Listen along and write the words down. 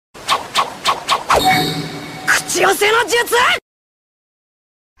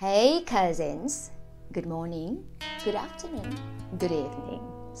Hey cousins, good morning, good afternoon, good evening.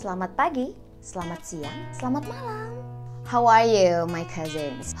 Selamat pagi, selamat siang, selamat malam. How are you, my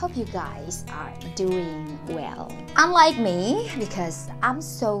cousins? Hope you guys are doing well. Unlike me, because I'm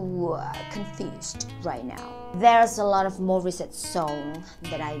so confused right now. There's a lot of Morissette song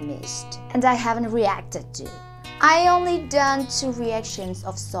that I missed and I haven't reacted to. I only done 2 reactions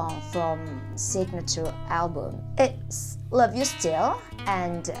of song from signature album. It's Love You Still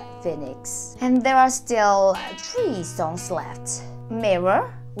and Phoenix. And there are still 3 songs left. Mirror,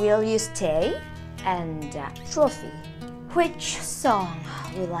 Will You Stay, and Trophy. Which song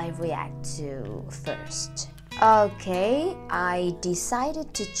will I react to first? Okay, I decided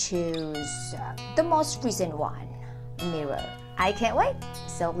to choose the most recent one, Mirror. I can't wait,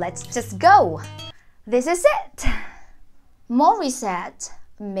 so let's just go! This is it! Morissette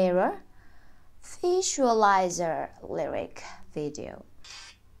Mirror Visualizer lyric video.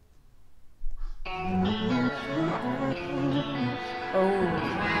 Oh,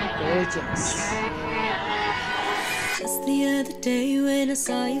 gorgeous. Just the other day when I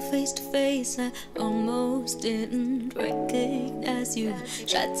saw you face to face, I almost didn't recognize you.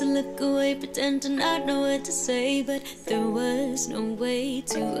 Tried to look away, pretend to not know what to say, but there was no way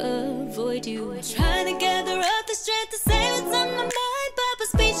to avoid you. Trying to gather up the strength to say what's on my mind, but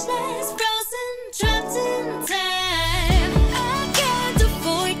was speechless, frozen, trapped in time. I can't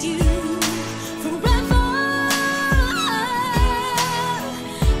avoid you forever.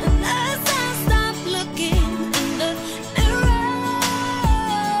 Unless I stop looking in the mirror.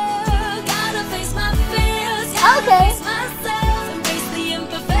 Gotta face my fears, gotta face myself, embrace the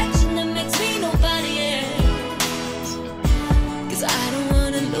imperfection that makes me nobody else. 'Cause I don't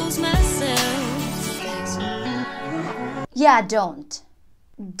wanna lose myself. Yeah, don't.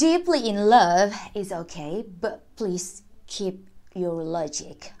 Deeply in love is okay, but please keep your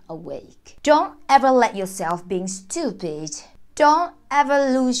logic awake. Don't ever let yourself being stupid. Don't ever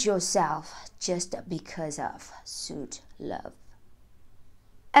lose yourself just because of sweet love.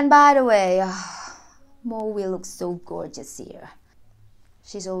 And by the way, Mo will look so gorgeous here.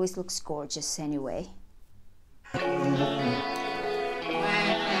 She's always looks gorgeous anyway.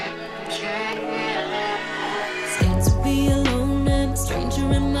 Scared to be alone, I'm a stranger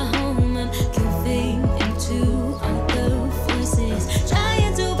in my home. I'm giving into all the voices,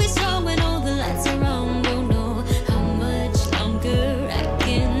 trying to be strong when all the lights are on. Don't know how much longer I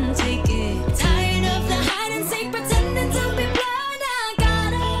can take it. Tired of the hide and seek, pretending to be blind. I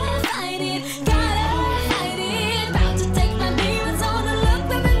gotta fight it, about to take my demons on and look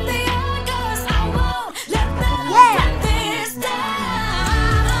them in the eye, 'cause I won't let them let this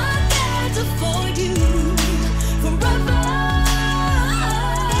down. I can't avoid you forever.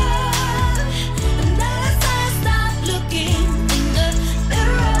 Unless I stop looking in the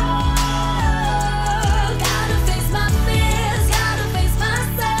mirror. Gotta face my fears, gotta face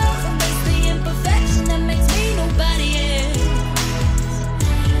myself, embrace the imperfection that makes me nobody else.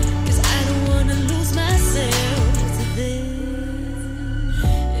 'Cause I don't wanna lose myself to this.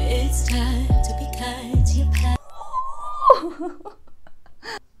 It's time to be kind to your past.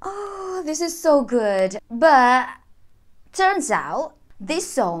 Oh, this is so good. But turns out this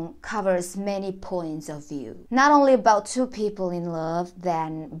song covers many points of view. Not only about 2 people in love,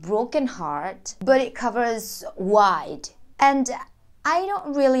 then broken heart, but it covers wide. And I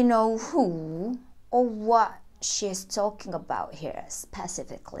don't really know who or what she's talking about here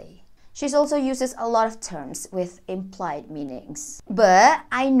specifically. She also uses a lot of terms with implied meanings, but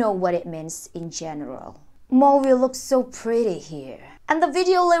I know what it means in general. Mo will look so pretty here. And the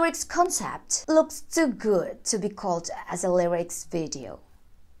video lyrics concept looks too good to be called as a lyrics video.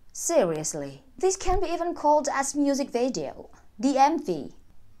 Seriously, this can be even called as music video, the MV.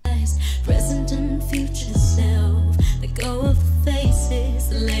 Present and future self, let go of the faces,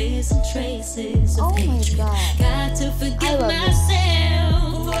 the layers and traces of Oh my hatred. God. Got to I forgive love this.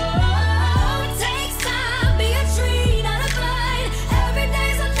 myself. Oh, it takes time, be a tree, not a vine. Every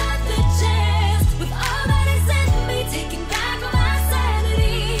day's another chance. With all that is in me, taking back my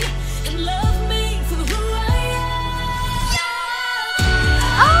sanity and love me for who I am.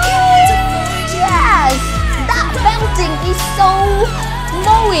 Oh yes! That belting is so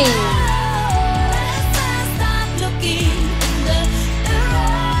mowing. Stop looking in the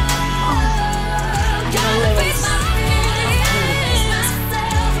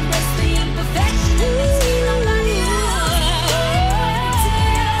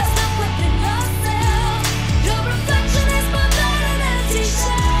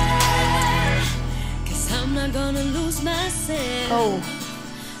I'm not gonna lose myself. Oh,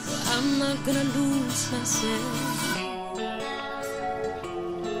 I'm not gonna lose myself.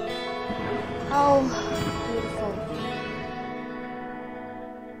 Oh, beautiful.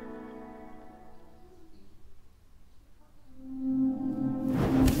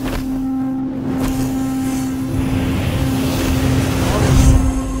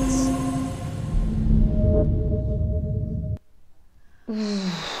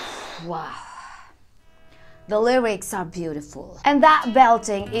 Wow. The lyrics are beautiful. And that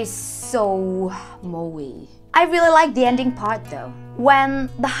belting is so mowy. I really like the ending part though. When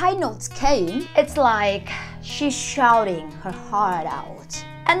the high notes came, it's like she's shouting her heart out.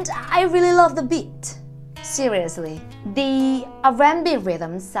 And I really love the beat. Seriously, the R&B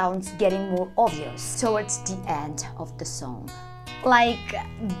rhythm sounds getting more obvious towards the end of the song, like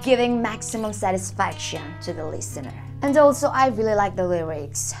giving maximum satisfaction to the listener. And also I really like the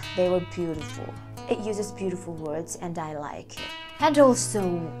lyrics. They were beautiful. It uses beautiful words and I like it. And also,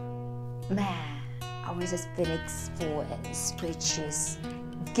 man, our Phoenix voice, which is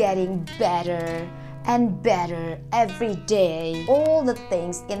getting better and better every day. All the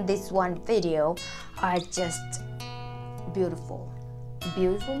things in this one video are just beautiful.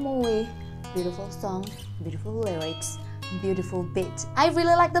 Beautiful movie, beautiful song, beautiful lyrics, beautiful beat. I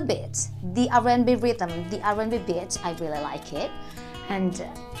really like the beat. The R&B rhythm, the R&B beat, I really like it. And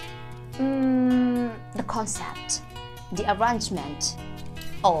the concept, the arrangement.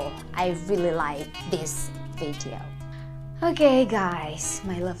 Oh, I really like this video. Okay guys,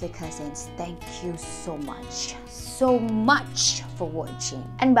 my lovely cousins, thank you so much for watching.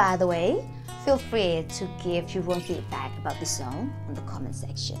 And by the way, feel free to give your own feedback about the song in the comment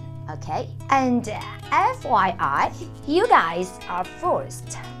section, okay? And FYI, you guys are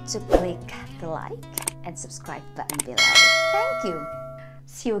forced to click the like and subscribe button below. Thank you.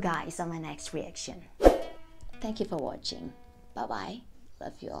 See you guys on my next reaction. Thank you for watching. Bye bye.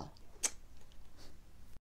 Love you all.